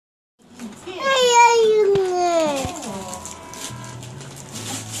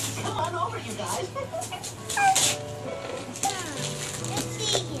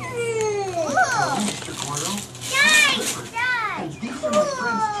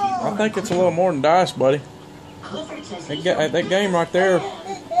I think it's a little more than dice, buddy. That game right there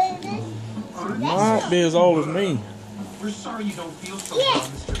might be as old as me. We're sorry you don't feel so well,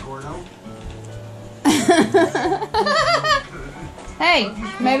 Mr. Gordo. Hey,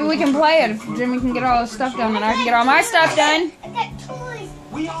 maybe we can play it if Jimmy can get all his stuff done and I can get all my stuff done. I got toys.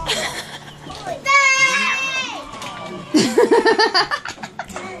 We all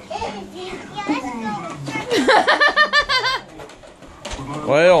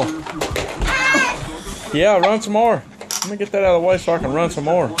Well, yeah, run some more. Let me get that out of the way so I can run some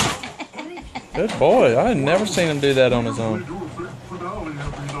more. Good boy. I had never seen him do that on his own.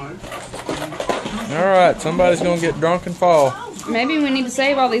 Alright, somebody's going to get drunk and fall. Maybe we need to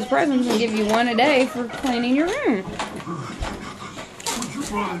save all these presents and give you one a day for cleaning your room.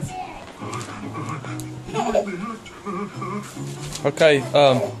 Okay, Look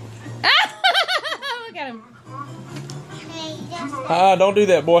at him. don't do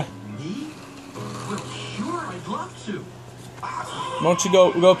that, boy. Sure, I'd love to. Why don't you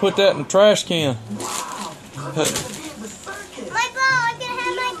go put that in the trash can? My bow. I can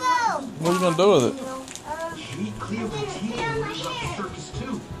have my bow. What are you going to do with it? Circus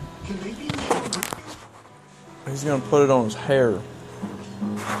too. Can they be? He's going to put it on his hair.